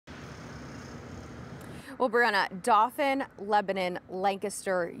Well, Brianna, Dauphin, Lebanon,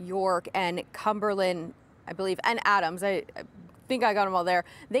 Lancaster, York, and Cumberland, I believe, and Adams, I think I got them all there.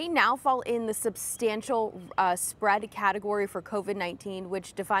 They now fall in the substantial spread category for COVID-19,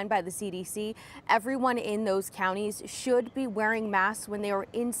 which defined by the CDC, everyone in those counties should be wearing masks when they are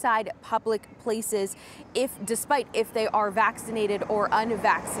inside public places, despite if they are vaccinated or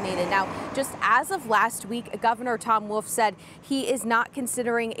unvaccinated. Now, just as of last week, Governor Tom Wolf said he is not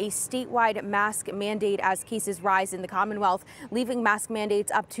considering a statewide mask mandate as cases rise in the Commonwealth, leaving mask mandates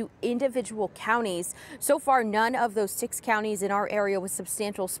up to individual counties. So far, none of those 6 counties in our area with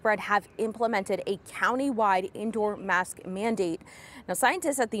substantial spread have implemented a county-wide indoor mask mandate. Now,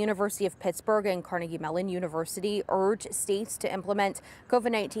 scientists at the University of Pittsburgh and Carnegie Mellon University urge states to implement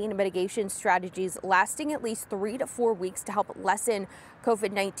COVID-19 mitigation strategies lasting at least 3 to 4 weeks to help lessen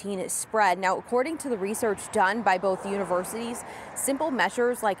COVID-19 spread. Now, according to the research done by both universities, simple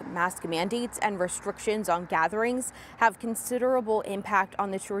measures like mask mandates and restrictions on gatherings have considerable impact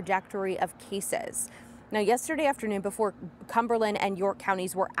on the trajectory of cases. Now, yesterday afternoon, before Cumberland and York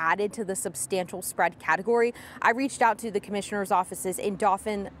counties were added to the substantial spread category, I reached out to the commissioner's offices in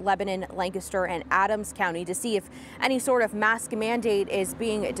Dauphin, Lebanon, Lancaster, and Adams County to see if any sort of mask mandate is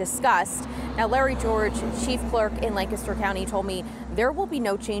being discussed. Now, Larry George, chief clerk in Lancaster County, told me there will be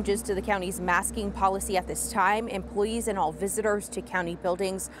no changes to the county's masking policy at this time. Employees and all visitors to county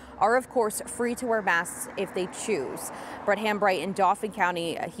buildings are, of course, free to wear masks if they choose. Brett Hambright in Dauphin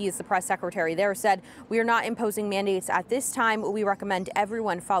County, he is the press secretary there, said, "We are not imposing mandates at this time. We recommend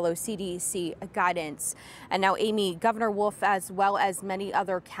everyone follow CDC guidance." And now, Amy, Governor Wolf, as well as many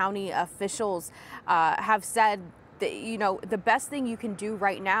other county officials, have said that, the best thing you can do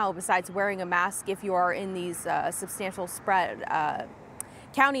right now, besides wearing a mask if you are in these substantial spread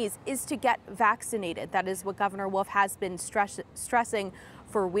counties, is to get vaccinated. That is what Governor Wolf has been stressing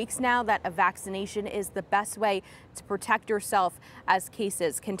for weeks now, that a vaccination is the best way to protect yourself as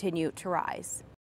cases continue to rise.